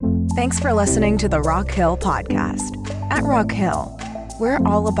Thanks for listening to the Rock Hill Podcast. At Rock Hill, we're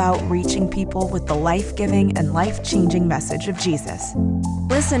all about reaching people with the life-giving and life-changing message of Jesus.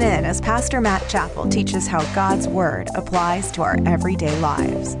 Listen in as Pastor Matt Chappell teaches how God's Word applies to our everyday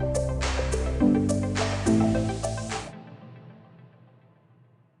lives.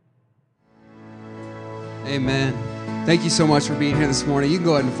 Amen. Thank you so much for being here this morning. You can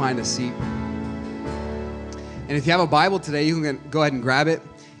go ahead and find a seat. And if you have a Bible today, you can go ahead and grab it.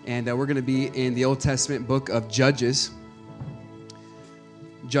 And we're going to be in the Old Testament book of Judges.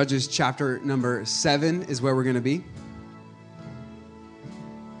 Judges chapter number 7 is where we're going to be.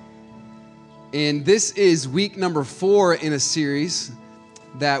 And this is week number 4 in a series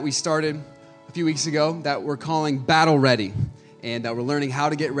that we started a few weeks ago that we're calling Battle Ready. And we're learning how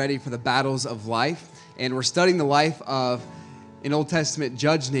to get ready for the battles of life. And we're studying the life of an Old Testament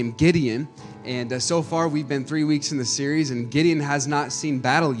judge named Gideon. And so far, we've been 3 weeks in the series, and Gideon has not seen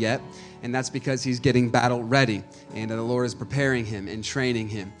battle yet, and that's because he's getting battle ready, and the Lord is preparing him and training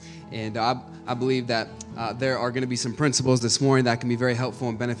him. And I believe that there are going to be some principles this morning that can be very helpful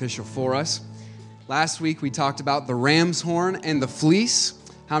and beneficial for us. Last week, we talked about the ram's horn and the fleece.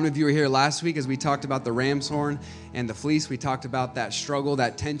 How many of you were here last week as we talked about the ram's horn and the fleece? We talked about that struggle,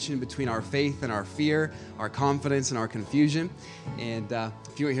 that tension between our faith and our fear, our confidence and our confusion. And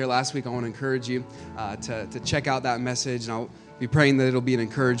if you weren't here last week, I want to encourage you to check out that message, and I'll be praying that it'll be an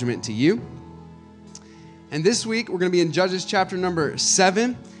encouragement to you. And this week, we're going to be in Judges chapter number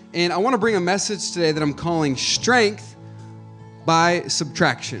 7, and I want to bring a message today that I'm calling Strength by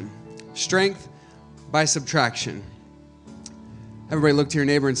Subtraction. Strength by Subtraction. Everybody look to your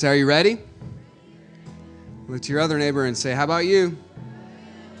neighbor and say, are you ready? Look to your other neighbor and say, how about you?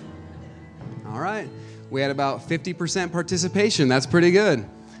 All right. We had about 50% participation. That's pretty good.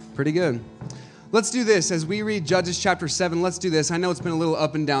 Pretty good. Let's do this. As we read Judges chapter 7, let's do this. I know it's been a little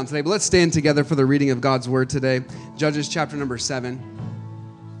up and down today, but let's stand together for the reading of God's word today. Judges chapter number 7.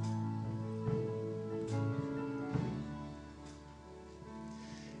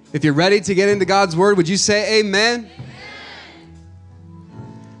 If you're ready to get into God's word, would you say amen?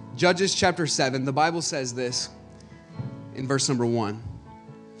 Judges chapter 7, the Bible says this in verse number 1.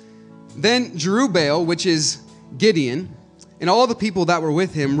 Then Jerubbaal, which is Gideon, and all the people that were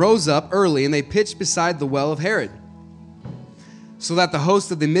with him rose up early, and they pitched beside the well of Harod, so that the host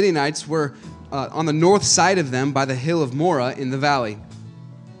of the Midianites were on the north side of them by the hill of Moreh in the valley.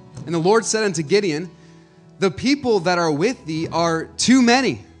 And the Lord said unto Gideon, the people that are with thee are too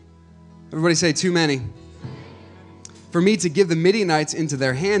many. Everybody say too many. For me to give the Midianites into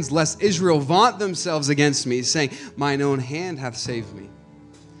their hands, lest Israel vaunt themselves against me, saying, mine own hand hath saved me.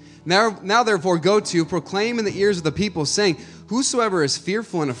 Now therefore go to, proclaim in the ears of the people, saying, whosoever is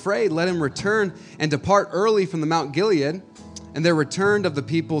fearful and afraid, let him return and depart early from the Mount Gilead. And there returned of the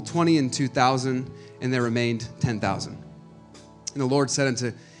people 22,000, and there remained 10,000. And the Lord said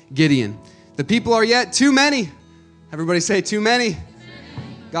unto Gideon, the people are yet too many. Everybody say too many.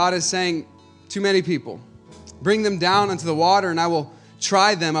 God is saying too many people. Bring them down unto the water, and I will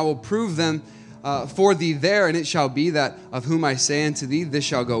try them. I will prove them for thee there. And it shall be that of whom I say unto thee, this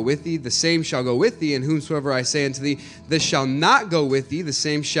shall go with thee, the same shall go with thee. And whomsoever I say unto thee, this shall not go with thee, the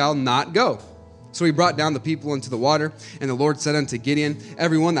same shall not go. So he brought down the people into the water. And the Lord said unto Gideon,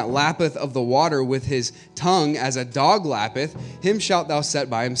 every one that lappeth of the water with his tongue as a dog lappeth, him shalt thou set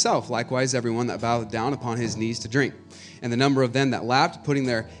by himself. Likewise, every one that boweth down upon his knees to drink. And the number of them that lapped, putting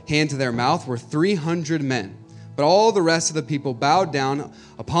their hand to their mouth, were 300 men. But all the rest of the people bowed down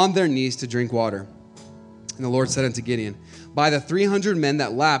upon their knees to drink water. And the Lord said unto Gideon, by the 300 men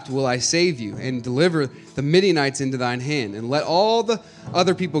that lapped will I save you, and deliver the Midianites into thine hand. And let all the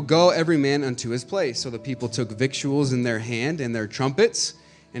other people go, every man unto his place. So the people took victuals in their hand and their trumpets.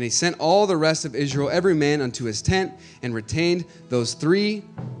 And he sent all the rest of Israel, every man unto his tent, and retained those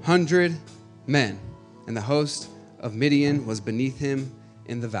 300 men. And the host of Midian was beneath him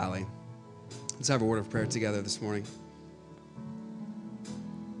in the valley. Let's have a word of prayer together this morning.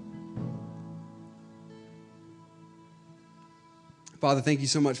 Father, thank you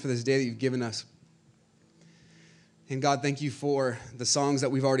so much for this day that you've given us. And God, thank you for the songs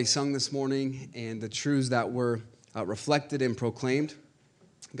that we've already sung this morning and the truths that were reflected and proclaimed.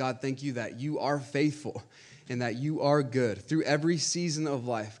 God, thank you that you are faithful and that you are good. Through every season of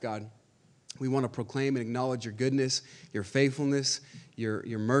life, God, we want to proclaim and acknowledge your goodness, your faithfulness,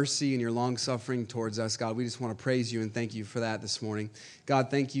 your mercy and your long suffering towards us. God, we just want to praise you and thank you for that this morning. God,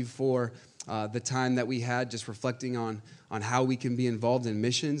 thank you for the time that we had just reflecting on how we can be involved in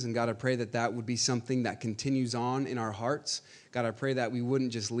missions. And God, I pray that that would be something that continues on in our hearts. God, I pray that we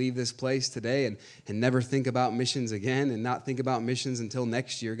wouldn't just leave this place today and never think about missions again and not think about missions until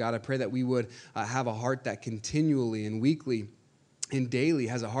next year. God, I pray that we would have a heart that continually and weekly and daily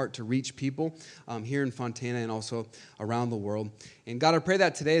has a heart to reach people here in Fontana and also around the world. And God, I pray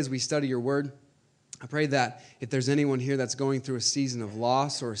that today as we study your word, I pray that if there's anyone here that's going through a season of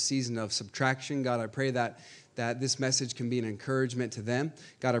loss or a season of subtraction, God, I pray that this message can be an encouragement to them.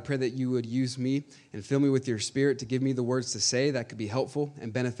 God, I pray that you would use me and fill me with your spirit to give me the words to say that could be helpful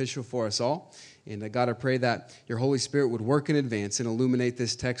and beneficial for us all. And God, I pray that your Holy Spirit would work in advance and illuminate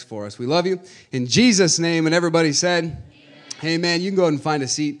this text for us. We love you. In Jesus' name, and everybody said, Amen. You can go ahead and find a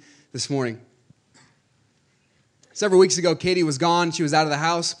seat this morning. Several weeks ago, Katie was gone. She was out of the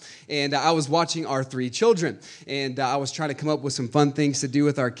house, and I was watching our 3 children, and I was trying to come up with some fun things to do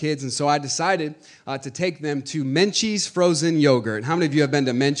with our kids, and so I decided to take them to Menchie's Frozen Yogurt. How many of you have been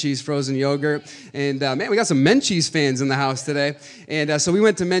to Menchie's Frozen Yogurt? And man, we got some Menchie's fans in the house today, and so we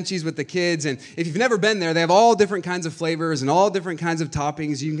went to Menchie's with the kids, and if you've never been there, they have all different kinds of flavors and all different kinds of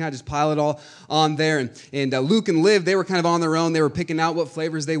toppings. You can kind of just pile it all on there, and Luke and Liv, they were kind of on their own. They were picking out what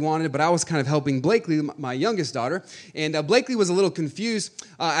flavors they wanted, but I was kind of helping Blakely, my youngest daughter. And Blakely was a little confused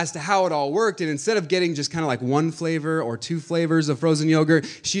as to how it all worked. And instead of getting just kind of like 1 flavor or 2 flavors of frozen yogurt,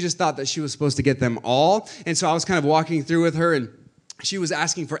 she just thought that she was supposed to get them all. And so I was kind of walking through with her, and she was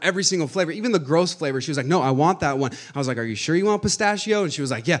asking for every single flavor, even the gross flavor. She was like, no, I want that one. I was like, are you sure you want pistachio? And she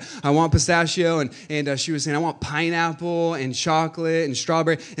was like, yeah, I want pistachio. And she was saying, I want pineapple and chocolate and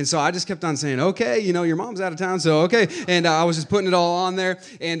strawberry. And so I just kept on saying, okay, your mom's out of town, so okay. And I was just putting it all on there.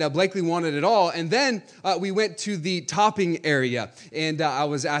 And Blakely wanted it all. And then we went to the topping area. And I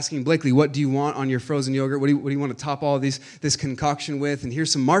was asking Blakely, what do you want on your frozen yogurt? What do you want to top all this concoction with? And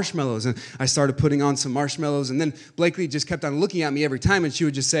here's some marshmallows. And I started putting on some marshmallows. And then Blakely just kept on looking at me every time, and she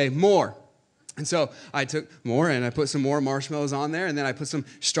would just say, more. And so I took more, and I put some more marshmallows on there, and then I put some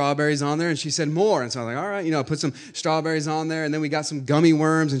strawberries on there, and she said, more. And so I was like, all right, I put some strawberries on there, and then we got some gummy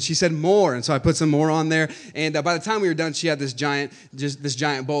worms, and she said, more. And so I put some more on there, and by the time we were done, she had this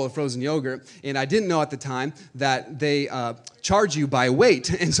giant bowl of frozen yogurt, and I didn't know at the time that they charge you by weight.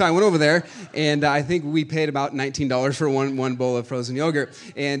 And so I went over there, and I think we paid about $19 for one bowl of frozen yogurt.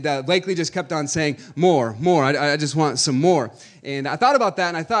 And Blakely just kept on saying, more. I just want some more. And I thought about that,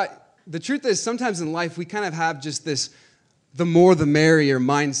 and I thought, the truth is, sometimes in life, we kind of have just this, the more the merrier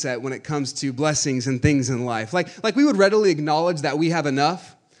mindset when it comes to blessings and things in life. Like we would readily acknowledge that we have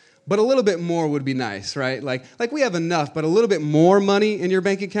enough, but a little bit more would be nice, right? Like we have enough, but a little bit more money in your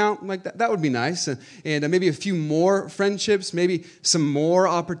bank account, like that would be nice. And maybe a few more friendships, maybe some more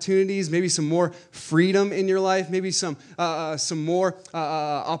opportunities, maybe some more freedom in your life, maybe some more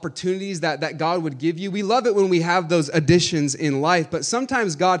opportunities that God would give you. We love it when we have those additions in life, but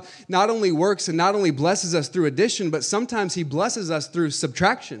sometimes God not only works and not only blesses us through addition, but sometimes he blesses us through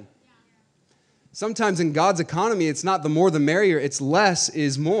subtraction. Sometimes in God's economy, it's not the more the merrier, it's less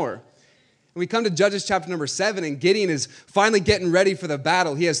is more. And we come to Judges chapter number 7, and Gideon is finally getting ready for the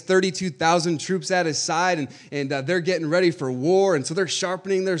battle. He has 32,000 troops at his side, and they're getting ready for war. And so they're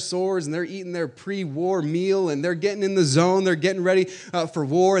sharpening their swords, and they're eating their pre-war meal, and they're getting in the zone. They're getting ready for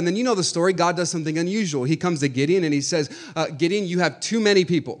war. And then you know the story. God does something unusual. He comes to Gideon, and he says, Gideon, you have too many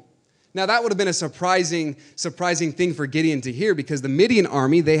people. Now, that would have been a surprising thing for Gideon to hear, because the Midian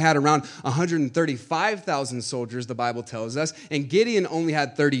army, they had around 135,000 soldiers, the Bible tells us, and Gideon only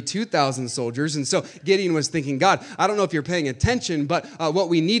had 32,000 soldiers. And so Gideon was thinking, God, I don't know if you're paying attention, but what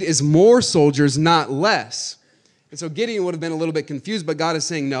we need is more soldiers, not less. And so Gideon would have been a little bit confused, but God is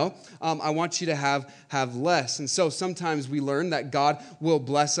saying, no, I want you to have less. And so sometimes we learn that God will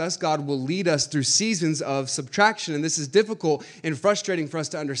bless us. God will lead us through seasons of subtraction. And this is difficult and frustrating for us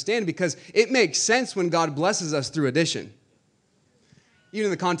to understand, because it makes sense when God blesses us through addition. Even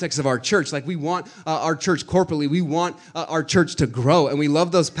in the context of our church, like we want our church corporately, we want our church to grow. And we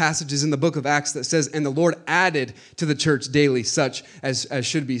love those passages in the book of Acts that says, and the Lord added to the church daily such as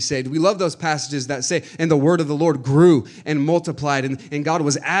should be saved. We love those passages that say, and the word of the Lord grew and multiplied, and God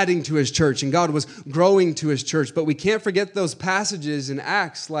was adding to his church, and God was growing to his church. But we can't forget those passages in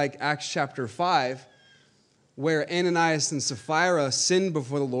Acts, like Acts chapter 5, where Ananias and Sapphira sinned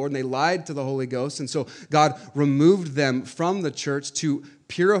before the Lord, and they lied to the Holy Ghost. And so God removed them from the church to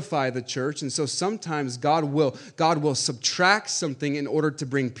purify the church. And so sometimes God will subtract something in order to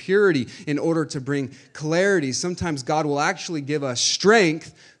bring purity, in order to bring clarity. Sometimes God will actually give us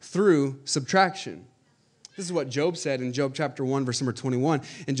strength through subtraction. This is what Job said in Job chapter 1, verse number 21.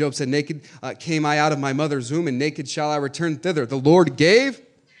 And Job said, naked came I out of my mother's womb, and naked shall I return thither. The Lord gave,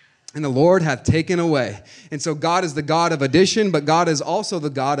 and the Lord hath taken away. And so God is the God of addition, but God is also the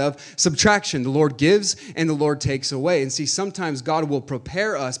God of subtraction. The Lord gives and the Lord takes away. And see, sometimes God will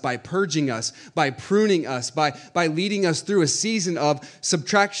prepare us by purging us, by pruning us, by leading us through a season of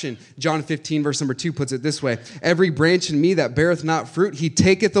subtraction. John 15, verse number 2 puts it this way. Every branch in me that beareth not fruit, he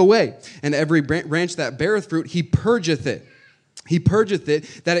taketh away. And every branch that beareth fruit, he purgeth it. He purgeth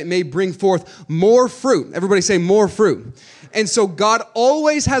it that it may bring forth more fruit. Everybody say more fruit. And so God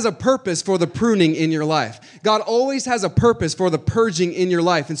always has a purpose for the pruning in your life. God always has a purpose for the purging in your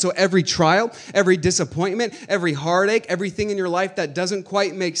life. And so every trial, every disappointment, every heartache, everything in your life that doesn't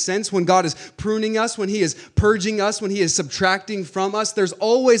quite make sense, when God is pruning us, when he is purging us, when he is subtracting from us, there's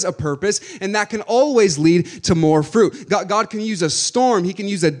always a purpose, and that can always lead to more fruit. God can use a storm, he can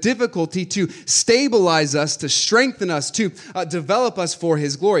use a difficulty to stabilize us, to strengthen us, to develop us for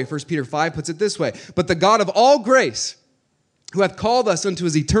his glory. 1 Peter 5 puts it this way, but the God of all grace, who hath called us unto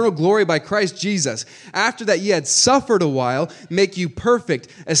his eternal glory by Christ Jesus, after that ye had suffered a while, make you perfect,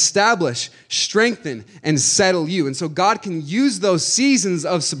 establish, strengthen, and settle you. And so God can use those seasons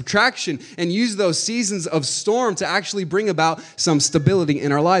of subtraction and use those seasons of storm to actually bring about some stability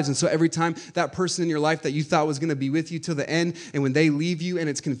in our lives. And so every time that person in your life that you thought was going to be with you till the end, and when they leave you and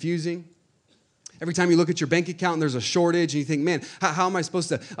it's confusing, every time you look at your bank account and there's a shortage and you think, man, how am I supposed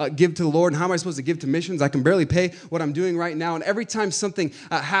to give to the Lord? And how am I supposed to give to missions? I can barely pay what I'm doing right now. And every time something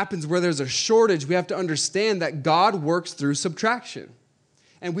happens where there's a shortage, we have to understand that God works through subtraction.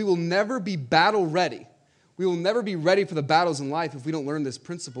 And we will never be battle ready. We will never be ready for the battles in life if we don't learn this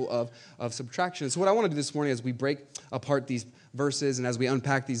principle of subtraction. And so what I want to do this morning as we break apart these verses and as we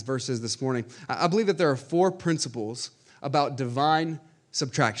unpack these verses this morning, I believe that there are 4 principles about divine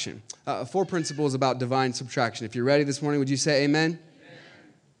subtraction. 4 principles about divine subtraction. If you're ready this morning, would you say amen? Amen.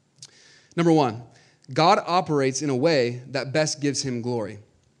 Number 1, God operates in a way that best gives him glory.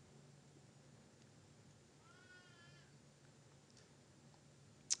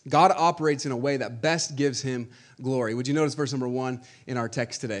 God operates in a way that best gives him glory. Would you notice verse number 1 in our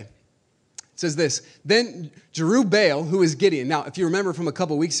text today? It says this, then Jerubbaal, who is Gideon. Now, if you remember from a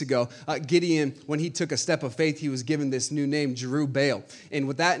couple weeks ago, Gideon, when he took a step of faith, he was given this new name, Jerubbaal. And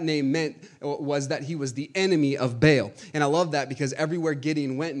what that name meant was that he was the enemy of Baal. And I love that because everywhere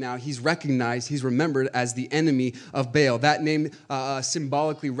Gideon went now, he's recognized, he's remembered as the enemy of Baal. That name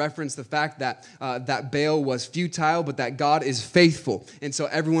symbolically referenced the fact that Baal was futile, but that God is faithful. And so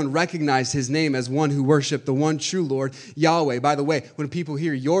everyone recognized his name as one who worshiped the one true Lord, Yahweh. By the way, when people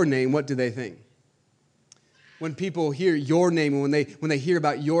hear your name, what do they think? When people hear your name and when they hear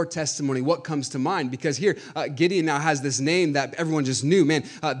about your testimony, what comes to mind? Because here, Gideon now has this name that everyone just knew. Man,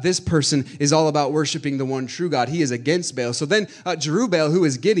 this person is all about worshiping the one true God. He is against Baal. So then Jerubbaal, who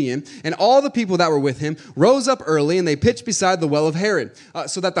is Gideon, and all the people that were with him rose up early, and they pitched beside the well of Harod,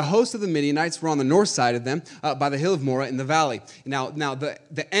 so that the host of the Midianites were on the north side of them by the hill of Moreh in the valley. Now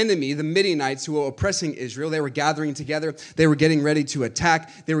the enemy, the Midianites who were oppressing Israel, they were gathering together. They were getting ready to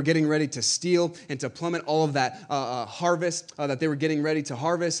attack. They were getting ready to steal and to plummet all of that harvest that they were getting ready to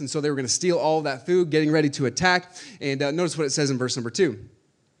harvest. And so they were going to steal all of that food, getting ready to attack. And notice what it says in verse number 2.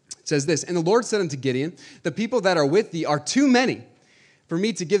 It says this, and the Lord said unto Gideon, the people that are with thee are too many for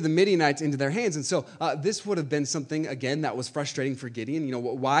me to give the Midianites into their hands. And so this would have been something, again, that was frustrating for Gideon. You know,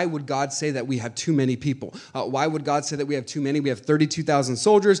 why would God say that we have too many people? Why would God say that we have too many? We have 32,000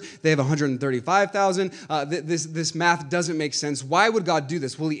 soldiers. They have 135,000. This math doesn't make sense. Why would God do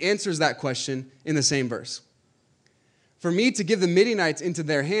this? Well, he answers that question in the same verse. For me to give the Midianites into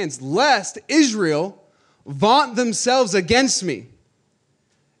their hands, lest Israel vaunt themselves against me,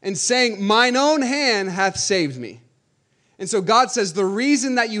 and saying, mine own hand hath saved me. And so God says, the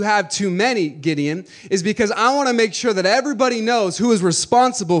reason that you have too many, Gideon, is because I want to make sure that everybody knows who is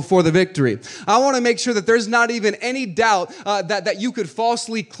responsible for the victory. I want to make sure that there's not even any doubt that you could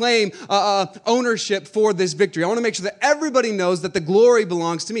falsely claim ownership for this victory. I want to make sure that everybody knows that the glory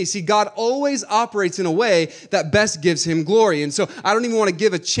belongs to me. See, God always operates in a way that best gives him glory. And so I don't even want to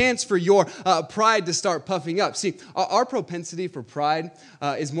give a chance for your pride to start puffing up. See, our propensity for pride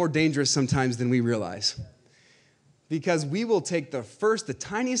is more dangerous sometimes than we realize. Because we will take the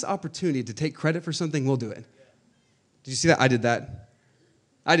tiniest opportunity to take credit for something, we'll do it. Did you see that? I did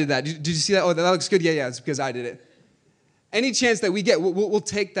that. Did you see that? Oh, that looks good. Yeah, it's because I did it. Any chance that we get, we'll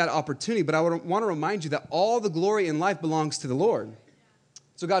take that opportunity. But I want to remind you that all the glory in life belongs to the Lord.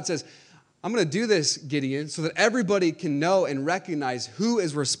 So God says, I'm going to do this, Gideon, so that everybody can know and recognize who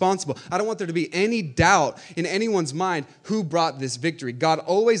is responsible. I don't want there to be any doubt in anyone's mind who brought this victory. God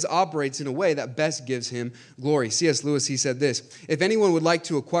always operates in a way that best gives him glory. C.S. Lewis, he said this, if anyone would like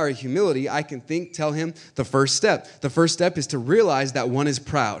to acquire humility, I can tell him the first step. The first step is to realize that one is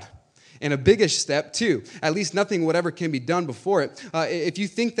proud. And a biggish step, too, at least nothing whatever can be done before it. If you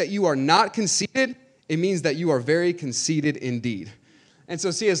think that you are not conceited, it means that you are very conceited indeed. And so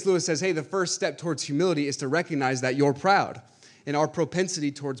C.S. Lewis says, hey, the first step towards humility is to recognize that you're proud. And our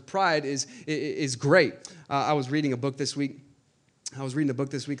propensity towards pride is great. I was reading a book this week. On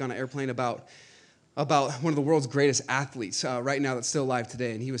an airplane about one of the world's greatest athletes right now that's still alive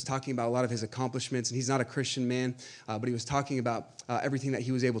today. And he was talking about a lot of his accomplishments. And he's not a Christian man, but he was talking about everything that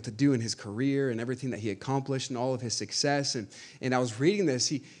he was able to do in his career and everything that he accomplished and all of his success. And I was reading this.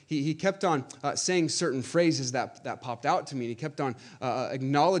 He kept on saying certain phrases that popped out to me. And he kept on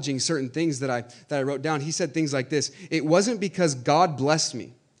acknowledging certain things that I wrote down. He said things like this: it wasn't because God blessed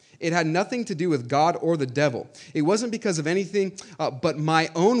me. It had nothing to do with God or the devil. It wasn't because of anything but my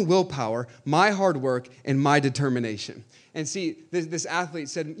own willpower, my hard work, and my determination. And see, this athlete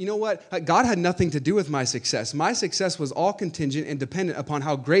said, you know what? God had nothing to do with my success. My success was all contingent and dependent upon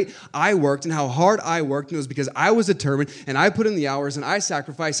how great I worked and how hard I worked. And it was because I was determined and I put in the hours and I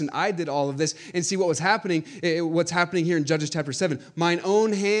sacrificed and I did all of this. And see what's happening here in Judges chapter 7. Mine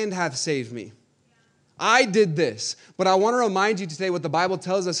own hand hath saved me. I did this. But I want to remind you today what the Bible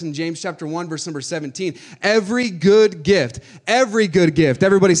tells us in James chapter 1, verse number 17. Every good gift,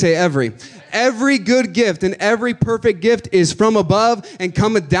 everybody say every good gift and every perfect gift is from above and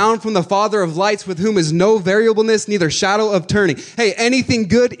cometh down from the Father of lights, with whom is no variableness, neither shadow of turning. Hey, anything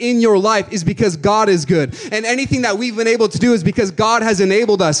good in your life is because God is good. And anything that we've been able to do is because God has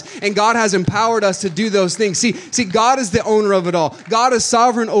enabled us and God has empowered us to do those things. See, God is the owner of it all. God is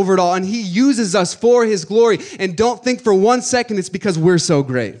sovereign over it all, and he uses us for his glory. And don't think for 1 second it's because we're so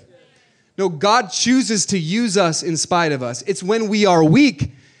great. No, God chooses to use us in spite of us. It's when we are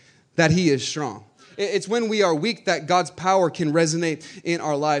weak that he is strong. It's when we are weak that God's power can resonate in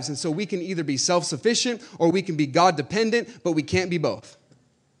our lives. And so we can either be self-sufficient or we can be God-dependent, but we can't be both.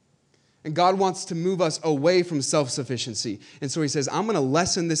 And God wants to move us away from self-sufficiency. And so he says, I'm going to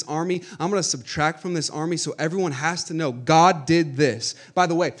lessen this army. I'm going to subtract from this army so everyone has to know God did this. By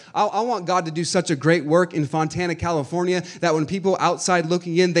the way, I want God to do such a great work in Fontana, California, that when people outside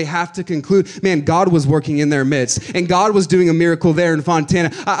looking in, they have to conclude, man, God was working in their midst. And God was doing a miracle there in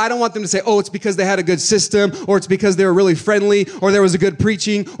Fontana. I don't want them to say, oh, it's because they had a good system, or it's because they were really friendly, or there was a good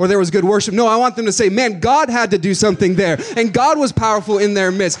preaching, or there was good worship. No, I want them to say, man, God had to do something there. And God was powerful in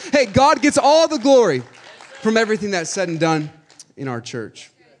their midst. Hey, God gets all the glory from everything that's said and done in our church.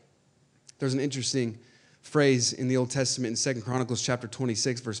 There's an interesting phrase in the Old Testament in 2 Chronicles chapter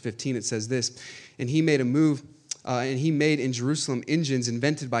 26, verse 15. It says this, and he made a move, and he made in Jerusalem engines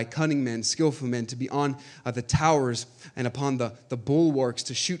invented by cunning men, skillful men, to be on the towers and upon the bulwarks,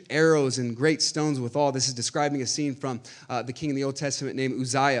 to shoot arrows and great stones withal. This is describing a scene from the king in the Old Testament named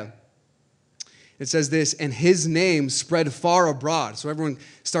Uzziah. It says this, and his name spread far abroad. So everyone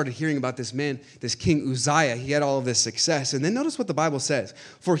started hearing about this man, this King Uzziah. He had all of this success. And then notice what the Bible says.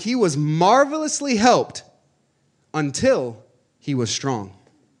 For he was marvelously helped until he was strong.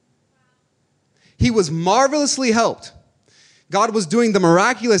 He was marvelously helped. God was doing the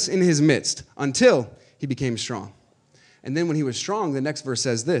miraculous in his midst until he became strong. And then when he was strong, the next verse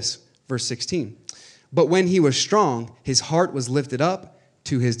says this, verse 16. But when he was strong, his heart was lifted up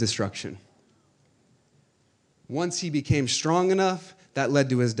to his destruction. Once he became strong enough, that led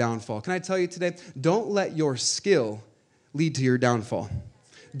to his downfall. Can I tell you today, don't let your skill lead to your downfall.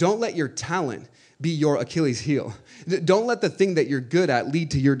 Don't let your talent be your Achilles heel. Don't let the thing that you're good at lead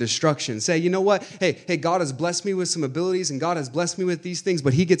to your destruction. Say, you know what? Hey, God has blessed me with some abilities and God has blessed me with these things,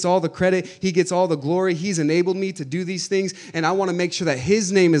 but he gets all the credit. He gets all the glory. He's enabled me to do these things, and I want to make sure that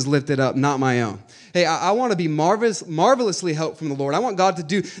his name is lifted up, not my own. Hey, I want to be marvelously helped from the Lord. I want God to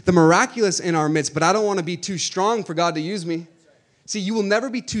do the miraculous in our midst, but I don't want to be too strong for God to use me. See, you will never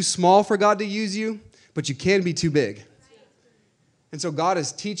be too small for God to use you, but you can be too big. And so God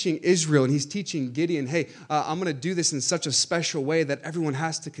is teaching Israel, and he's teaching Gideon, hey, I'm going to do this in such a special way that everyone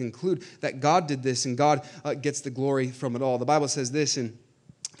has to conclude that God did this, and God gets the glory from it all. The Bible says this in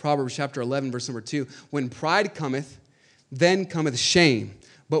Proverbs chapter 11, verse number 2, when pride cometh, then cometh shame,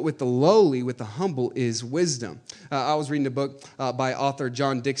 but with the lowly, with the humble, is wisdom. I was reading a book by author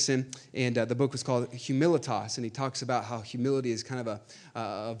John Dixon, and the book was called Humilitas, and he talks about how humility is kind of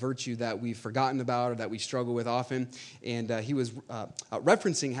a virtue that we've forgotten about or that we struggle with often. And he was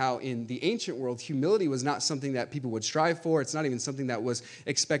referencing how in the ancient world, humility was not something that people would strive for. It's not even something that was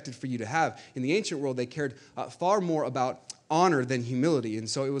expected for you to have. In the ancient world, they cared far more about honor than humility, and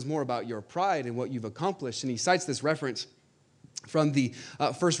so it was more about your pride and what you've accomplished. And he cites this reference from the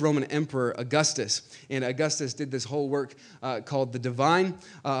first Roman emperor Augustus, and Augustus did this whole work called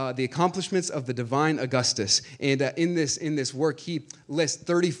the Accomplishments of the Divine Augustus. And in this work, he lists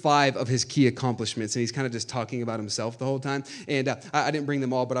 35 of his key accomplishments, and he's kind of just talking about himself the whole time. And I didn't bring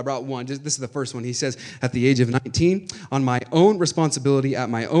them all, but I brought one. This is the first one. He says, "At the age of 19, on my own responsibility, at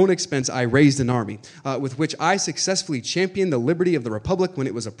my own expense, I raised an army with which I successfully championed the liberty of the republic when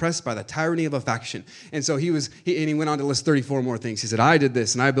it was oppressed by the tyranny of a faction." And so he went on to list 34 more things. He said, "I did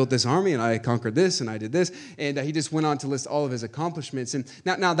this, and I built this army, and I conquered this, and I did this." And he just went on to list all of his accomplishments. And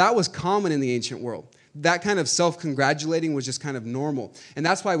now that was common in the ancient world. That kind of self-congratulating was just kind of normal. And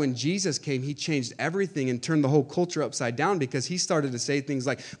that's why when Jesus came, he changed everything and turned the whole culture upside down, because he started to say things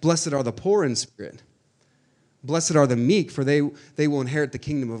like, "Blessed are the poor in spirit. Blessed are the meek, for they will inherit the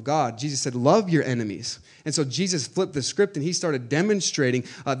kingdom of God." Jesus said, "Love your enemies." And so Jesus flipped the script, and he started demonstrating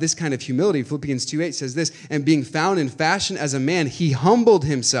this kind of humility. Philippians 2:8 says this, "And being found in fashion as a man, he humbled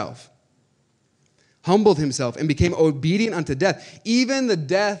himself and became obedient unto death, even the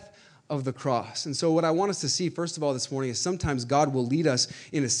death of the cross." And so what I want us to see, first of all, this morning is sometimes God will lead us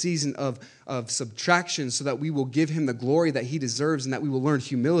in a season of subtraction so that we will give him the glory that he deserves and that we will learn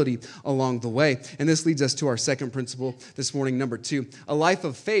humility along the way. And this leads us to our second principle this morning, number 2. A life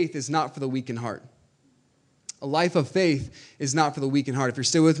of faith is not for the weak in heart. A life of faith is not for the weak in heart. If you're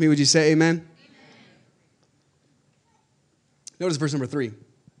still with me, would you say amen? Amen. Notice verse number 3.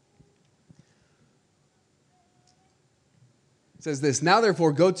 It says this, "Now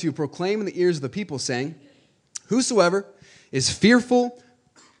therefore go to proclaim in the ears of the people, saying, whosoever is fearful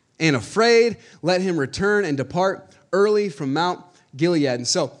and afraid, let him return and depart early from Mount Gilead." And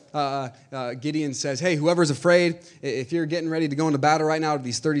so Gideon says, "Hey, whoever's afraid, if you're getting ready to go into battle right now with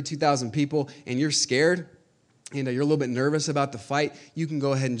these 32,000 people and you're scared, and you're a little bit nervous about the fight, you can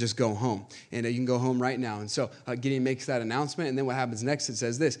go ahead and just go home. And you can go home right now." And so Gideon makes that announcement. And then what happens next? It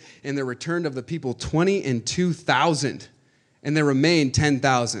says this, "And there returned of the people 22,000, and there remained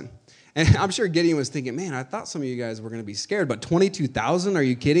 10,000. And I'm sure Gideon was thinking, "Man, I thought some of you guys were going to be scared, but 22,000? Are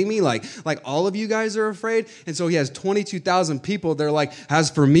you kidding me? Like all of you guys are afraid?" And so he has 22,000 people. They're like, "As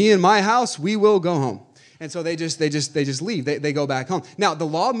for me and my house, we will go home." And so they just leave. They go back home. Now, the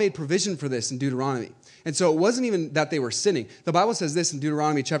law made provision for this in Deuteronomy. And so it wasn't even that they were sinning. The Bible says this in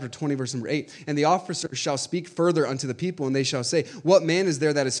Deuteronomy chapter 20, verse number 8, "And the officers shall speak further unto the people, and they shall say, What man is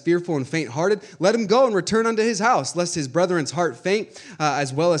there that is fearful and faint-hearted? Let him go and return unto his house, lest his brethren's heart faint,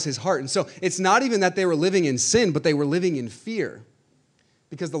 as well as his heart." And so it's not even that they were living in sin, but they were living in fear,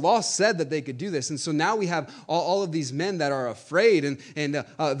 because the law said that they could do this. And so now we have all of these men that are afraid, and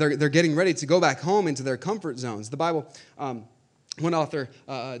they're getting ready to go back home into their comfort zones. The Bible... One author,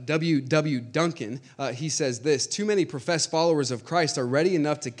 W.W. Duncan, he says this, "Too many professed followers of Christ are ready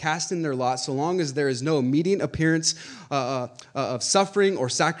enough to cast in their lot so long as there is no immediate appearance of suffering or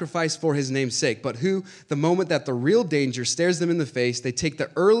sacrifice for his name's sake, but who, the moment that the real danger stares them in the face, they take the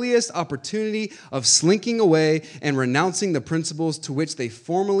earliest opportunity of slinking away and renouncing the principles to which they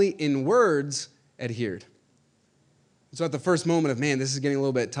formerly in words adhered." So at the first moment of, man, this is getting a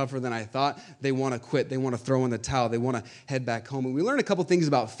little bit tougher than I thought, they want to quit. They want to throw in the towel. They want to head back home. And we learn a couple things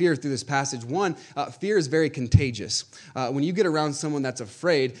about fear through this passage. One, fear is very contagious. When you get around someone that's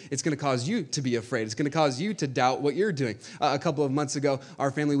afraid, it's going to cause you to be afraid. It's going to cause you to doubt what you're doing. A couple of months ago,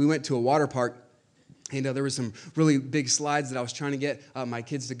 our family, we went to a water park. And there were some really big slides that I was trying to get my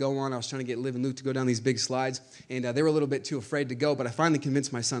kids to go on. I was trying to get Liv and Luke to go down these big slides. And they were a little bit too afraid to go. But I finally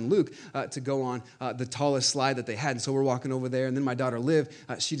convinced my son Luke to go on the tallest slide that they had. And so we're walking over there. And then my daughter Liv,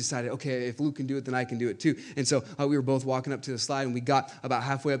 she decided, okay, if Luke can do it, then I can do it too. And so we were both walking up to the slide. And we got about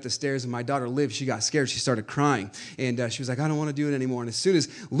halfway up the stairs. And my daughter Liv, she got scared. She started crying. And she was like, "I don't want to do it anymore." And as soon as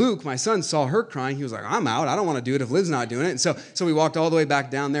Luke, my son, saw her crying, he was like, "I'm out. I don't want to do it if Liv's not doing it." And so we walked all the way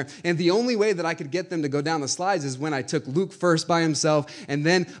back down there. And the only way that I could get them to go down the slides is when I took Luke first by himself, and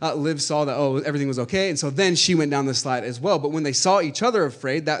then Liv saw that, everything was okay, and so then she went down the slide as well. But when they saw each other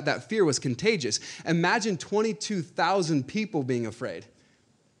afraid, that fear was contagious. Imagine 22,000 people being afraid.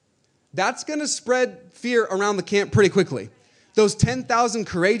 That's going to spread fear around the camp pretty quickly. Those 10,000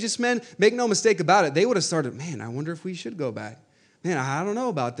 courageous men, make no mistake about it, they would have started, "Man, I wonder if we should go back. man, I don't know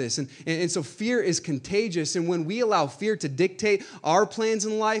about this. And so fear is contagious. And when we allow fear to dictate our plans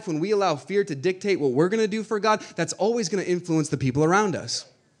in life, when we allow fear to dictate what we're going to do for God, that's always going to influence the people around us.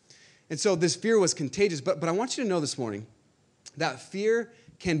 And so this fear was contagious. But I want you to know this morning that fear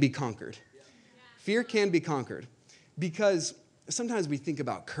can be conquered. Fear can be conquered because sometimes we think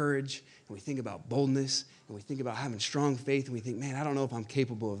about courage and we think about boldness and we think about having strong faith and we think, man, I don't know if I'm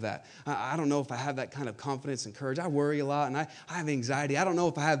capable of that. I don't know if I have that kind of confidence and courage. I worry a lot and I have anxiety. I don't know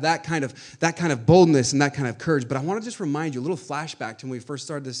if I have that kind of boldness and that kind of courage. But I want to just remind you a little flashback to when we first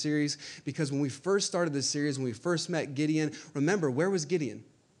started this series, because when we first started this series, when we first met Gideon, remember, where was Gideon?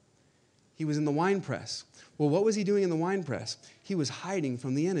 He was in the wine press. Well, what was he doing in the wine press? He was hiding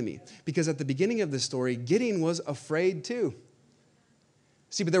from the enemy, because at the beginning of the story, Gideon was afraid too.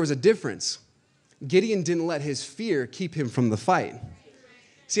 See, but there was a difference. Gideon didn't let his fear keep him from the fight.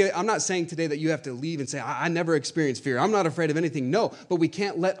 See, I'm not saying today that you have to leave and say, I never experienced fear. I'm not afraid of anything. No, but we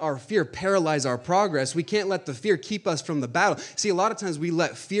can't let our fear paralyze our progress. We can't let the fear keep us from the battle. See, a lot of times we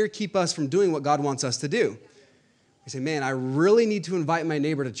let fear keep us from doing what God wants us to do. We say, man, I really need to invite my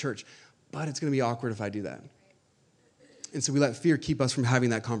neighbor to church, but it's going to be awkward if I do that. And so we let fear keep us from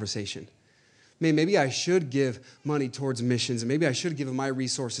having that conversation. Man, maybe I should give money towards missions, and maybe I should give my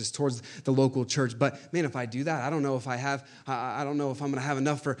resources towards the local church. But man, if I do that, I don't know if I don't know if I'm going to have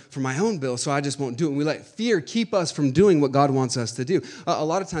enough for my own bill, so I just won't do it. And we let fear keep us from doing what God wants us to do. A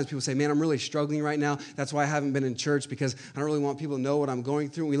lot of times people say, man, I'm really struggling right now. That's why I haven't been in church, because I don't really want people to know what I'm going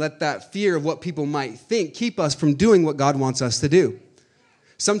through. And we let that fear of what people might think keep us from doing what God wants us to do.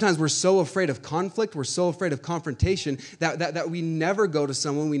 Sometimes we're so afraid of conflict, we're so afraid of confrontation that we never go to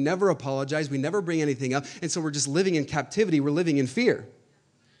someone, we never apologize, we never bring anything up, and so we're just living in captivity, we're living in fear.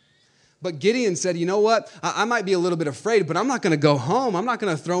 But Gideon said, you know what, I might be a little bit afraid, but I'm not going to go home, I'm not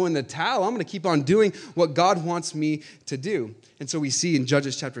going to throw in the towel, I'm going to keep on doing what God wants me to do. And so we see in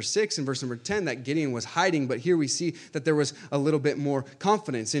Judges chapter 6 and verse number 10 that Gideon was hiding, but here we see that there was a little bit more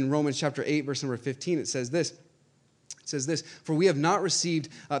confidence. In Romans chapter 8, verse number 15, it says this. It says this, for we have not received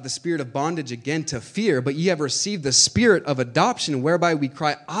the spirit of bondage again to fear, but ye have received the spirit of adoption, whereby we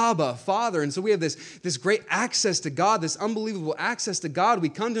cry, Abba, Father. And so we have this great access to God, this unbelievable access to God. We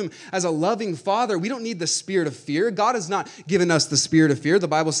come to him as a loving Father. We don't need the spirit of fear. God has not given us the spirit of fear. The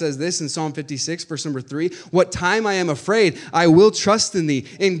Bible says this in Psalm 56, verse number 3, what time I am afraid, I will trust in thee.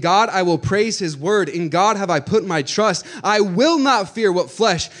 In God I will praise his word. In God have I put my trust. I will not fear what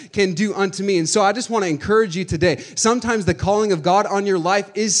flesh can do unto me. And so I just want to encourage you today. Sometimes the calling of God on your life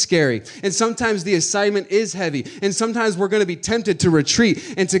is scary, and sometimes the assignment is heavy, and sometimes we're going to be tempted to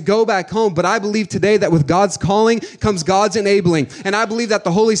retreat and to go back home. But I believe today that with God's calling comes God's enabling, and I believe that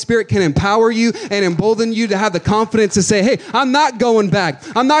the Holy Spirit can empower you and embolden you to have the confidence to say, hey, I'm not going back.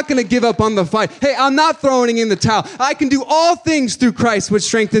 I'm not going to give up on the fight. Hey, I'm not throwing in the towel. I can do all things through Christ, which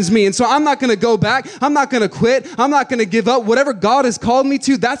strengthens me. And so I'm not going to go back. I'm not going to quit. I'm not going to give up. Whatever God has called me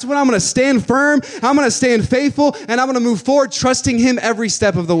to, that's when I'm going to stand firm. I'm going to stand faithful, and I'm going to move forward, trusting him every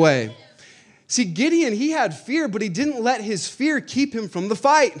step of the way. See, Gideon, he had fear, but he didn't let his fear keep him from the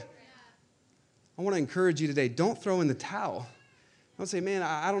fight. I want to encourage you today, don't throw in the towel. Don't say, man,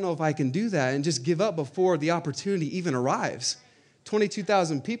 I don't know if I can do that, and just give up before the opportunity even arrives.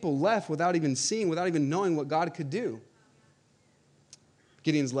 22,000 people left without even seeing, without even knowing what God could do.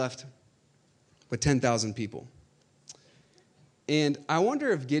 Gideon's left with 10,000 people. And I wonder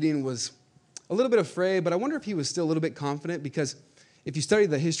if Gideon was a little bit afraid, but I wonder if he was still a little bit confident, because if you study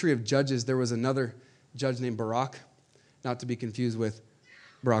the history of judges, there was another judge named Barak, not to be confused with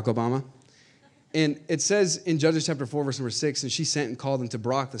Barack Obama. And it says in Judges chapter 4, verse number 6, and she sent and called unto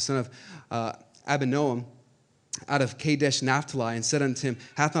Barak, the son of Abinoam, out of Kadesh Naphtali, and said unto him,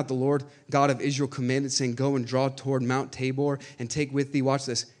 hath not the Lord God of Israel commanded, saying, go and draw toward Mount Tabor, and take with thee, watch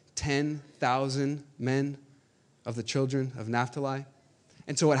this, 10,000 men of the children of Naphtali?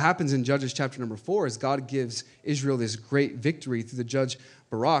 And so what happens in Judges chapter number 4 is God gives Israel this great victory through the judge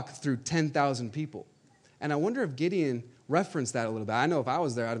Barak through 10,000 people. And I wonder if Gideon referenced that a little bit. I know if I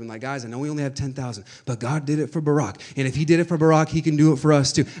was there, I'd have been like, guys, I know we only have 10,000, but God did it for Barak. And if he did it for Barak, he can do it for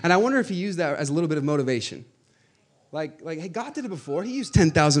us too. And I wonder if he used that as a little bit of motivation. Like, hey, God did it before. He used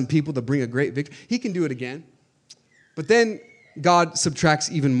 10,000 people to bring a great victory. He can do it again. But then God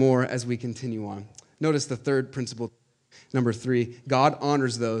subtracts even more as we continue on. Notice the third principle. Number 3, God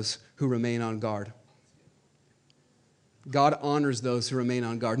honors those who remain on guard. God honors those who remain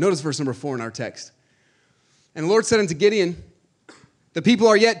on guard. Notice verse number 4 in our text. And the Lord said unto Gideon, the people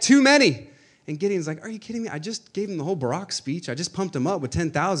are yet too many. And Gideon's like, are you kidding me? I just gave him the whole Barak speech. I just pumped him up with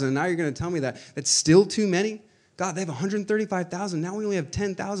 10,000. And now you're going to tell me that that's still too many? God, they have 135,000. Now we only have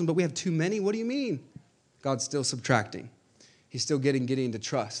 10,000, but we have too many? What do you mean? God's still subtracting. He's still getting Gideon to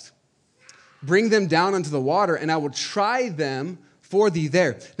trust. Bring them down unto the water, and I will try them for thee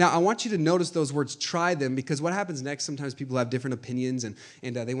there. Now, I want you to notice those words, try them, because what happens next, sometimes people have different opinions, and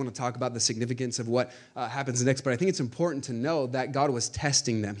they want to talk about the significance of what happens next, but I think it's important to know that God was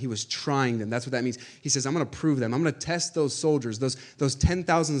testing them. He was trying them. That's what that means. He says, I'm going to prove them. I'm going to test those soldiers, those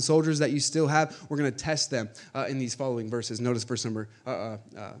 10,000 soldiers that you still have. We're going to test them in these following verses. Notice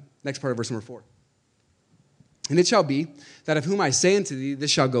next part of verse number 4. And it shall be that of whom I say unto thee,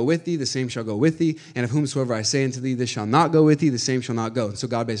 this shall go with thee, the same shall go with thee. And of whomsoever I say unto thee, this shall not go with thee, the same shall not go. And so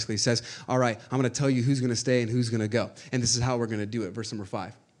God basically says, all right, I'm going to tell you who's going to stay and who's going to go. And this is how we're going to do it. Verse number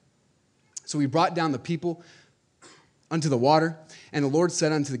 5. So we brought down the people unto the water, and the Lord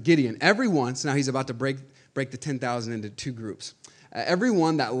said unto Gideon, every one, so now he's about to break the 10,000 into two groups. Every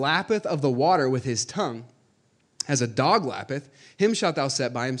one that lappeth of the water with his tongue, as a dog lappeth, him shalt thou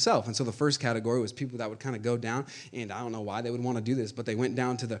set by himself. And so the first category was people that would kind of go down, and I don't know why they would want to do this, but they went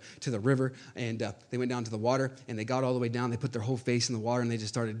down to the river, and they went down to the water, and they got all the way down. They put their whole face in the water, and they just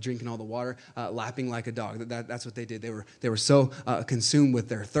started drinking all the water, lapping like a dog. That's what they did. They were so consumed with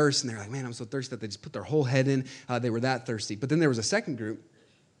their thirst, and they're like, man, I'm so thirsty, that they just put their whole head in. They were that thirsty. But then there was a second group.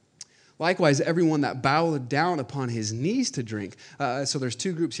 Likewise, everyone that bowed down upon his knees to drink. So there's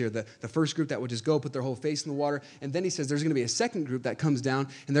two groups here. The first group that would just go put their whole face in the water. And then he says there's going to be a second group that comes down,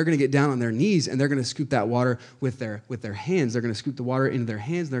 and they're going to get down on their knees, and they're going to scoop that water with their hands. They're going to scoop the water into their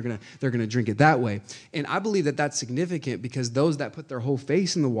hands. They're going to drink it that way. And I believe that that's significant, because those that put their whole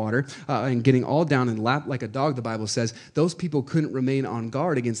face in the water and getting all down and lap like a dog, the Bible says, those people couldn't remain on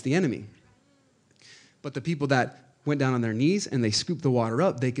guard against the enemy. But the people that went down on their knees and they scooped the water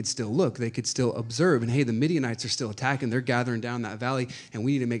up, they could still look, they could still observe. And hey, the Midianites are still attacking. They're gathering down that valley, and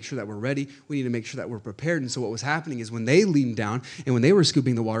we need to make sure that we're ready. We need to make sure that we're prepared. And so what was happening is when they leaned down and when they were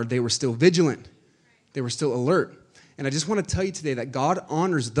scooping the water, they were still vigilant. They were still alert. And I just want to tell you today that God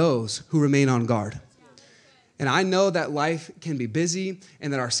honors those who remain on guard. And I know that life can be busy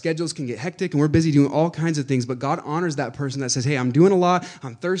and that our schedules can get hectic and we're busy doing all kinds of things, but God honors that person that says, hey, I'm doing a lot,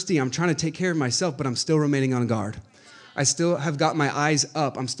 I'm thirsty, I'm trying to take care of myself, but I'm still remaining on guard. I still have got my eyes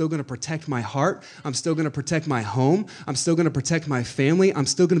up. I'm still going to protect my heart. I'm still going to protect my home. I'm still going to protect my family. I'm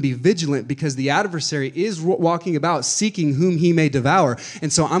still going to be vigilant, because the adversary is walking about seeking whom he may devour.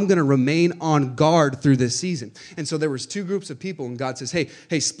 And so I'm going to remain on guard through this season. And so there was two groups of people, and God says,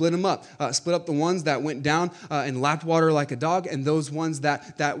 hey, split them up. Split up the ones that went down and lapped water like a dog, and those ones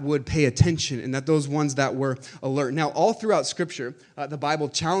that would pay attention, and that those ones that were alert. Now, all throughout Scripture, the Bible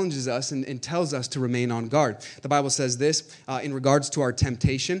challenges us and tells us to remain on guard. The Bible says this in regards to our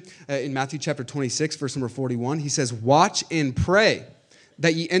temptation. In Matthew chapter 26, verse number 41, he says, watch and pray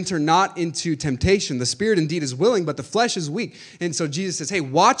that ye enter not into temptation. The spirit indeed is willing, but the flesh is weak. And so Jesus says, hey,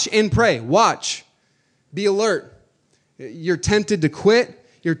 watch and pray. Watch. Be alert. You're tempted to quit.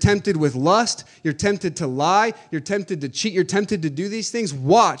 You're tempted with lust. You're tempted to lie. You're tempted to cheat. You're tempted to do these things.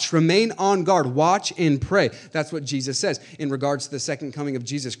 Watch. Remain on guard. Watch and pray. That's what Jesus says. In regards to the second coming of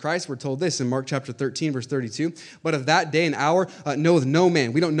Jesus Christ, we're told this in Mark chapter 13, verse 32. But of that day and hour knoweth no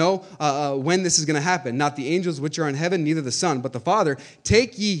man. We don't know when this is going to happen. Not the angels which are in heaven, neither the Son, but the Father.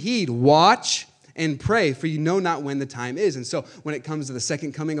 Take ye heed. Watch and pray, for you know not when the time is. And so when it comes to the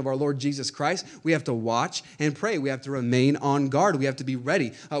second coming of our Lord Jesus Christ, we have to watch and pray. We have to remain on guard. We have to be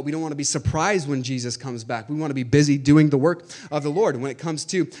ready. We don't want to be surprised when Jesus comes back. We want to be busy doing the work of the Lord. When it comes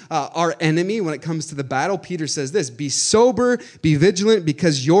to our enemy, when it comes to the battle, Peter says this, be sober, be vigilant,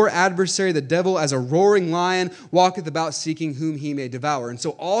 because your adversary, the devil, as a roaring lion, walketh about seeking whom he may devour. And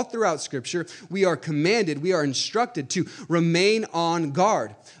so all throughout Scripture, we are commanded, we are instructed to remain on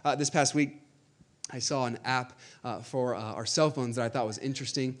guard. This past week, I saw an app for our cell phones that I thought was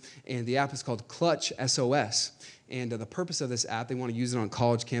interesting, and the app is called Clutch SOS. And the purpose of this app, they want to use it on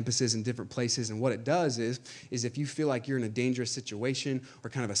college campuses and different places. And what it does is if you feel like you're in a dangerous situation or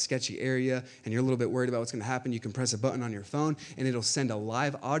kind of a sketchy area and you're a little bit worried about what's going to happen, you can press a button on your phone and it'll send a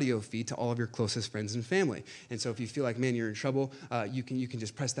live audio feed to all of your closest friends and family. And so if you feel like, man, you're in trouble, you can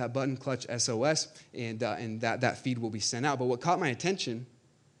just press that button, Clutch SOS, and that feed will be sent out. But what caught my attention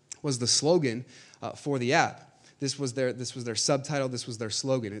was the slogan for the app. This was their subtitle. This was their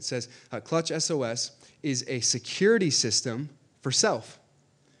slogan. It says, Clutch SOS is a security system for self.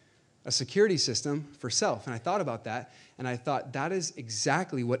 a security system for self. And I thought about that, and I thought that is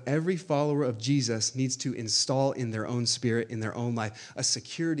exactly what every follower of Jesus needs to install in their own spirit, in their own life. A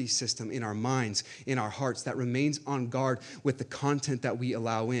security system in our minds, in our hearts, that remains on guard with the content that we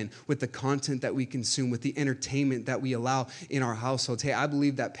allow in, with the content that we consume, with the entertainment that we allow in our households. Hey, I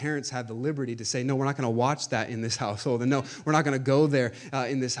believe that parents have the liberty to say, no, we're not going to watch that in this household, and no, we're not going to go there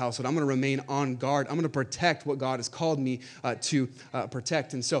in this household. I'm going to remain on guard. I'm going to protect what God has called me to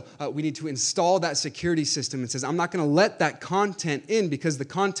protect. And so we need to install that security system. It says, I'm not going to let that content in, because the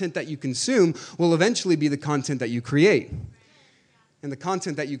content that you consume will eventually be the content that you create. And the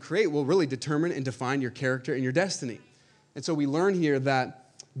content that you create will really determine and define your character and your destiny. And so we learn here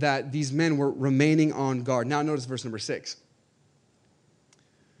that these men were remaining on guard. Now notice verse number 6.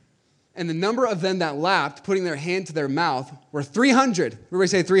 And the number of them that laughed, putting their hand to their mouth, were 300. Everybody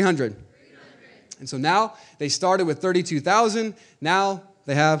say 300. 300. And so now they started with 32,000. Now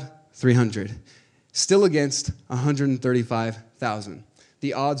they have 300. Still against 135,000.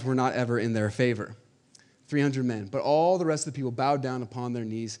 The odds were not ever in their favor. 300 men. But all the rest of the people bowed down upon their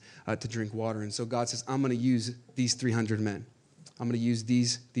knees to drink water. And so God says, I'm going to use these 300 men. I'm going to use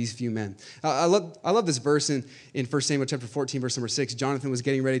these few men. I love this verse in 1 Samuel chapter 14, verse number 6. Jonathan was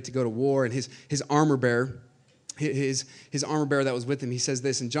getting ready to go to war, and his armor bearer, his armor bearer that was with him, he says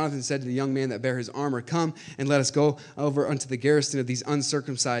this, and Jonathan said to the young man that bare his armor, come and let us go over unto the garrison of these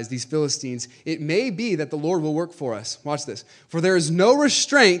uncircumcised, these Philistines. It may be that the Lord will work for us. Watch this. For there is no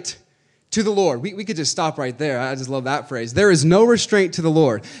restraint to the Lord. We could just stop right there. I just love that phrase. There is no restraint to the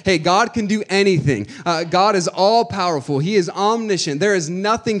Lord. Hey, God can do anything. God is all powerful. He is omniscient. There is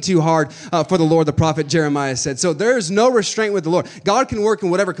nothing too hard for the Lord, the prophet Jeremiah said. So there is no restraint with the Lord. God can work in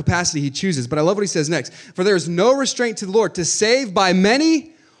whatever capacity he chooses. But I love what he says next. For there is no restraint to the Lord to save by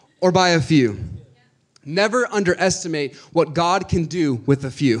many or by a few. Never underestimate what God can do with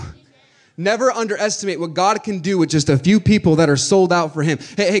a few. Never underestimate what God can do with just a few people that are sold out for him.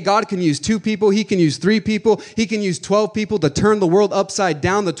 Hey, God can use 2 people. He can use 3 people. He can use 12 people to turn the world upside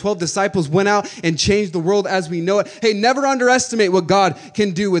down. The 12 disciples went out and changed the world as we know it. Hey, never underestimate what God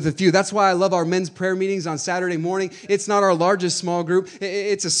can do with a few. That's why I love our men's prayer meetings on Saturday morning. It's not our largest small group.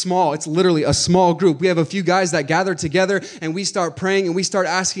 It's literally a small group. We have a few guys that gather together, and we start praying, and we start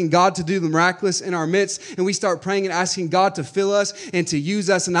asking God to do the miraculous in our midst, and we start praying and asking God to fill us and to use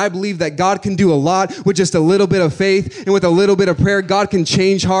us. And I believe that God can do a lot with just a little bit of faith and with a little bit of prayer. God can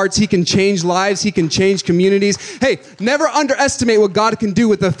change hearts. He can change lives. He can change communities. Hey, never underestimate what God can do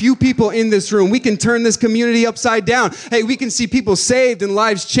with a few people in this room. We can turn this community upside down. Hey, we can see people saved and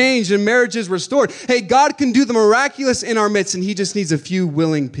lives changed and marriages restored. Hey, God can do the miraculous in our midst, and he just needs a few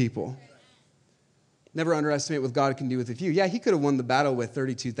willing people. Never underestimate what God can do with a few. Yeah, he could have won the battle with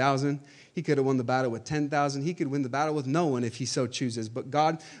 32,000. He could have won the battle with 10,000. He could win the battle with no one if he so chooses. But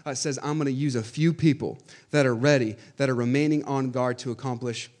God says, I'm going to use a few people that are ready, that are remaining on guard to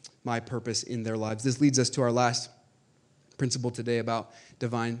accomplish my purpose in their lives. This leads us to our last principle today about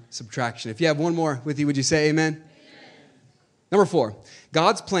divine subtraction. If you have one more with you, would you say amen? Amen. Number 4,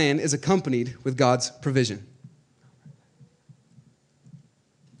 God's plan is accompanied with God's provision.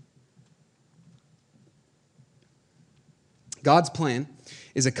 God's plan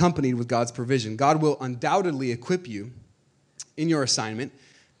is accompanied with God's provision. God will undoubtedly equip you in your assignment,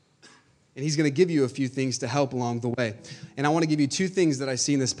 and he's going to give you a few things to help along the way. And I want to give you 2 things that I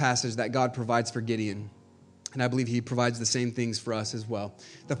see in this passage that God provides for Gideon, and I believe he provides the same things for us as well.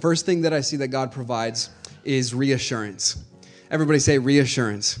 The first thing that I see that God provides is reassurance. Everybody say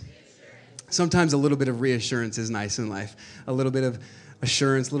reassurance. Sometimes a little bit of reassurance is nice in life. A little bit of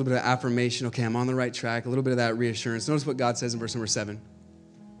assurance, a little bit of affirmation. Okay, I'm on the right track. A little bit of that reassurance. Notice what God says in verse number 7.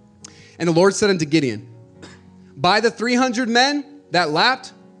 And the Lord said unto Gideon, by the 300 men that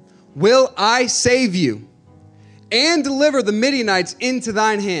lapped, will I save you and deliver the Midianites into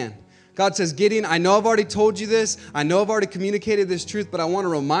thine hand. God says, Gideon, I know I've already told you this. I know I've already communicated this truth, but I want to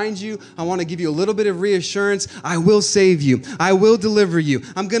remind you. I want to give you a little bit of reassurance. I will save you. I will deliver you.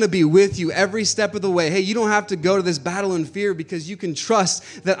 I'm going to be with you every step of the way. Hey, you don't have to go to this battle in fear because you can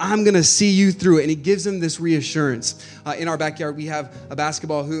trust that I'm going to see you through it. And he gives them this reassurance. In our backyard, we have a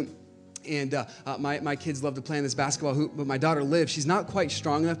basketball hoop. And my kids love to play in this basketball hoop, but my daughter Liv, she's not quite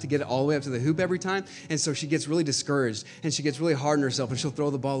strong enough to get it all the way up to the hoop every time, and so she gets really discouraged, and she gets really hard on herself, and she'll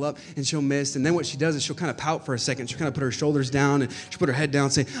throw the ball up, and she'll miss, and then what she does is she'll kind of pout for a second. She'll kind of put her shoulders down, and she'll put her head down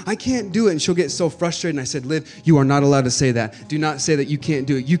and say, I can't do it, and she'll get so frustrated, and I said, Liv, you are not allowed to say that. Do not say that you can't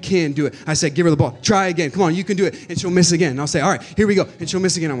do it. You can do it. I said, give her the ball. Try again. Come on, you can do it, and she'll miss again, and I'll say, all right, here we go, and she'll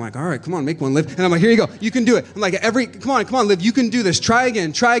miss again. I'm like, all right, come on, make one, Liv, and I'm like, here you go. You can do it. I'm like, come on, Liv, you can do this. Try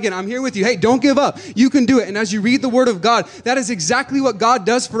again. I'm here with you. you. Hey, don't give up. You can do it. And as you read the word of God, that is exactly what God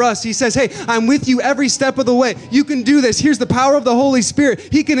does for us. He says, hey, I'm with you every step of the way. You can do this. Here's the power of the Holy Spirit.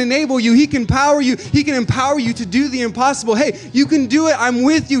 He can enable you. He can empower you. He can empower you to do the impossible. Hey, you can do it. I'm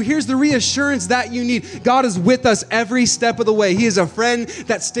with you. Here's the reassurance that you need. God is with us every step of the way. He is a friend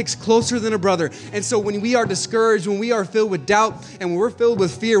that sticks closer than a brother. And so when we are discouraged, when we are filled with doubt, and when we're filled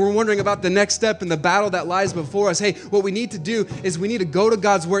with fear, we're wondering about the next step in the battle that lies before us. Hey, what we need to do is we need to go to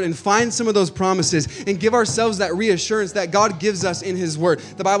God's word and find some of those promises and give ourselves that reassurance that God gives us in his word.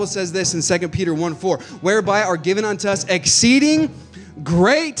 The Bible says this in 2 Peter 1:4, whereby are given unto us exceeding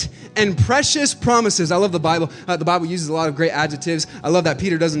great and precious promises. I love the Bible. The Bible uses a lot of great adjectives. I love that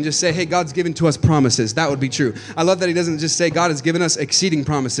Peter doesn't just say, hey, God's given to us promises. That would be true. I love that he doesn't just say God has given us exceeding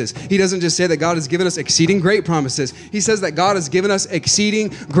promises. He doesn't just say that God has given us exceeding great promises. He says that God has given us exceeding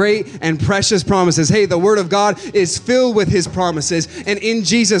great and precious promises. Hey, the word of God is filled with his promises. And in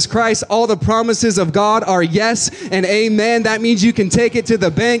Jesus Christ, all the promises of God are yes and amen. That means you can take it to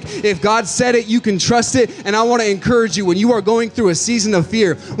the bank. If God said it, you can trust it. And I want to encourage you, when you are going through a season of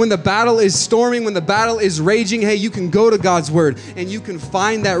fear, when the battle is storming, when the battle is raging, hey, you can go to God's word and you can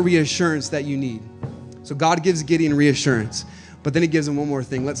find that reassurance that you need. So God gives Gideon reassurance, but then he gives him one more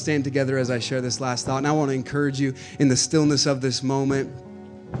thing. Let's stand together as I share this last thought. And I want to encourage you in the stillness of this moment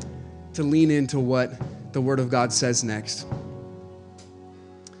to lean into what the word of God says next.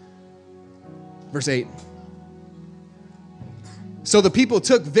 Verse 8. So the people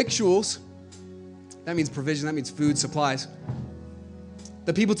took victuals. That means provision. That means food, supplies.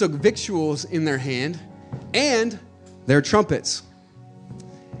 The people took victuals in their hand and their trumpets.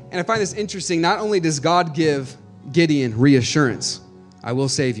 And I find this interesting. Not only does God give Gideon reassurance, I will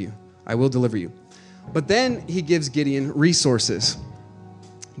save you, I will deliver you, but then he gives Gideon resources.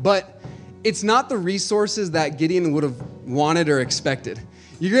 But it's not the resources that Gideon would have wanted or expected.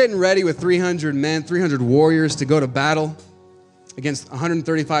 You're getting ready with 300 men, 300 warriors to go to battle against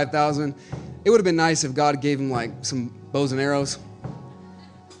 135,000. It would have been nice if God gave him like some bows and arrows,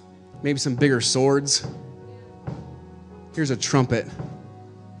 maybe some bigger swords. Here's a trumpet.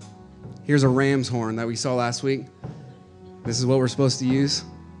 Here's a ram's horn that we saw last week. This is what we're supposed to use.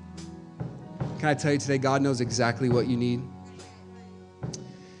 Can I tell you today, God knows exactly what you need?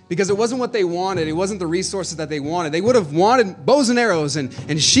 Because it wasn't what they wanted. It wasn't the resources that they wanted. They would have wanted bows and arrows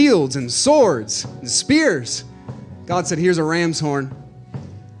and shields and swords and spears. God said, here's a ram's horn.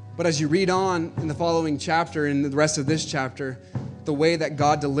 But as you read on in the following chapter, in the rest of this chapter, the way that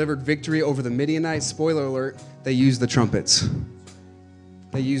God delivered victory over the Midianites, spoiler alert, they used the trumpets.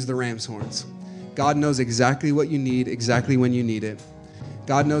 They used the ram's horns. God knows exactly what you need, exactly when you need it.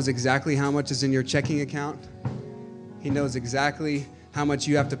 God knows exactly how much is in your checking account. He knows exactly how much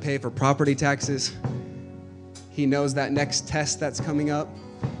you have to pay for property taxes. He knows that next test that's coming up.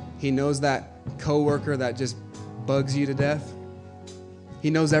 He knows that coworker that just bugs you to death. He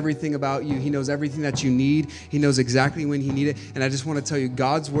knows everything about you. He knows everything that you need. He knows exactly when you need it. And I just want to tell you,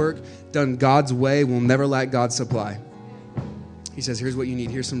 God's work done God's way will never lack God's supply. He says, here's what you need.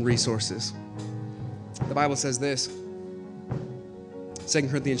 Here's some resources. The Bible says this, 2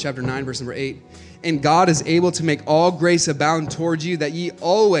 Corinthians chapter 9, verse number 8. And God is able to make all grace abound towards you, that ye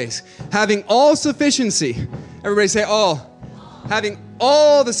always, having all sufficiency, everybody say all, having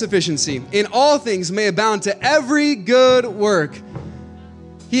all the sufficiency in all things may abound to every good work.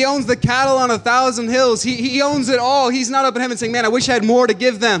 He owns the cattle on 1,000 hills. He owns it all. He's not up in heaven saying, man, I wish I had more to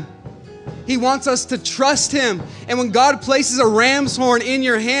give them. He wants us to trust him. And when God places a ram's horn in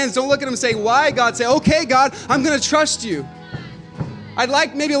your hands, don't look at him and say, why, God? Say, okay, God, I'm going to trust you. I'd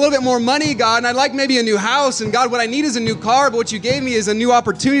like maybe a little bit more money, God, and I'd like maybe a new house. And God, what I need is a new car, but what you gave me is a new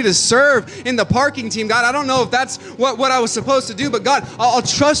opportunity to serve in the parking team. God, I don't know if that's what I was supposed to do, but God, I'll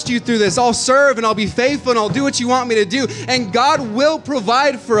trust you through this. I'll serve and I'll be faithful and I'll do what you want me to do. And God will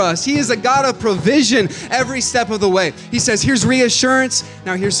provide for us. He is a God of provision every step of the way. He says, here's reassurance.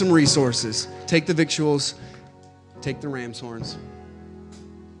 Now here's some resources. Take the victuals, take the ram's horns.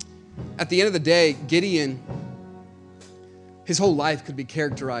 At the end of the day, Gideon, his whole life could be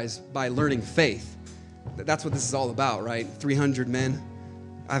characterized by learning faith. That's what this is all about, right? 300 men.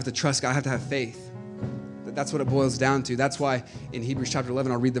 I have to trust God. I have to have faith. That's what it boils down to. That's why in Hebrews chapter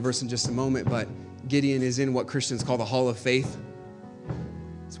 11, I'll read the verse in just a moment, but Gideon is in what Christians call the hall of faith.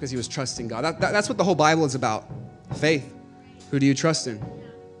 It's because he was trusting God. That's what the whole Bible is about, faith. Who do you trust in?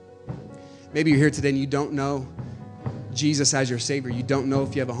 Maybe you're here today and you don't know Jesus as your Savior. You don't know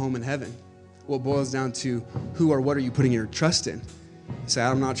if you have a home in heaven. Well, it boils down to who or what are you putting your trust in? You say,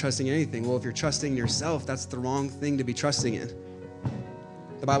 I'm not trusting in anything. Well, if you're trusting in yourself, that's the wrong thing to be trusting in.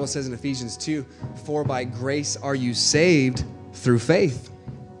 The Bible says in Ephesians 2, for by grace are you saved through faith.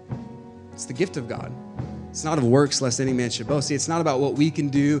 It's the gift of God. It's not of works, lest any man should boast. See, it's not about what we can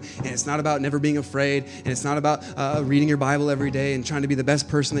do, and it's not about never being afraid, and it's not about reading your Bible every day and trying to be the best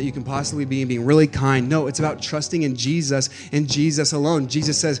person that you can possibly be and being really kind. No, it's about trusting in Jesus and Jesus alone.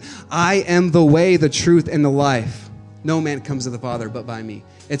 Jesus says, I am the way, the truth, and the life. No man comes to the Father but by me.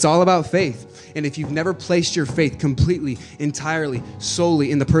 It's all about faith. And if you've never placed your faith completely, entirely,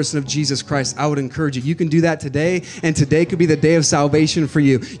 solely in the person of Jesus Christ, I would encourage you. You can do that today, and today could be the day of salvation for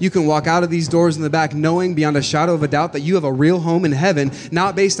you. You can walk out of these doors in the back knowing beyond a shadow of a doubt that you have a real home in heaven,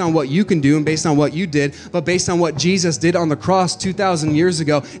 not based on what you can do and based on what you did, but based on what Jesus did on the cross 2,000 years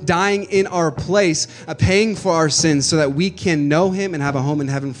ago, dying in our place, paying for our sins so that we can know him and have a home in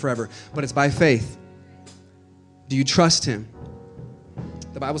heaven forever. But it's by faith. Do you trust him?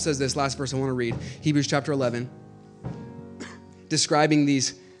 The Bible says this, last verse I want to read, Hebrews chapter 11, describing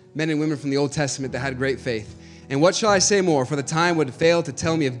these men and women from the Old Testament that had great faith. And what shall I say more? For the time would fail to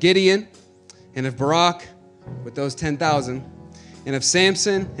tell me of Gideon and of Barak with those 10,000, and of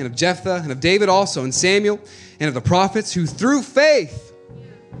Samson and of Jephthah and of David also and Samuel and of the prophets who through faith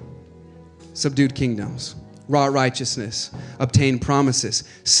subdued kingdoms, wrought righteousness, obtained promises,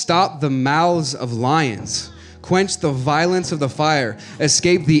 stopped the mouths of lions, quenched the violence of the fire,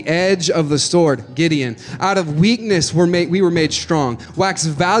 escaped the edge of the sword. Gideon, out of weakness we were made strong, waxed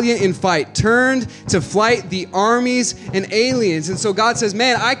valiant in fight, turned to flight the armies and aliens. And so God says,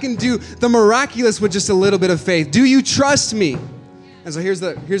 man, I can do the miraculous with just a little bit of faith. Do you trust me? And so here's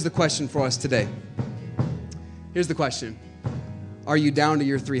the question for us today. Here's the question. Are you down to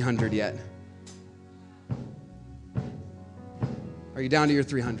your 300 yet? Are you down to your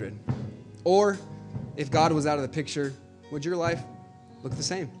 300? Or if God was out of the picture, would your life look the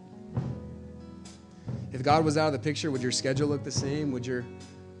same? If God was out of the picture, would your schedule look the same? Would your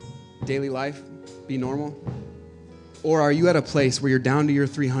daily life be normal? Or are you at a place where you're down to your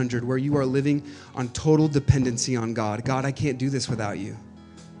 300, where you are living on total dependency on God? God, I can't do this without you.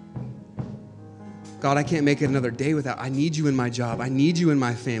 God, I can't make it another day without. I need you in my job. I need you in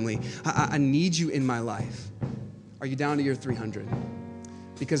my family. I need you in my life. Are you down to your 300?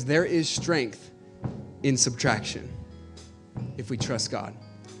 Because there is strength in subtraction if we trust God.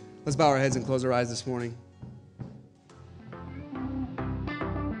 Let's bow our heads and close our eyes this morning.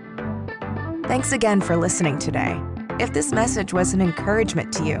 Thanks again for listening today. If this message was an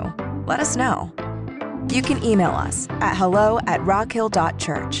encouragement to you, let us know. You can email us at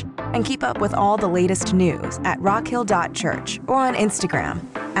hello@rockhill.church and keep up with all the latest news at rockhill.church or on Instagram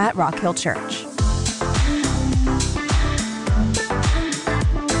 @rockhillchurch.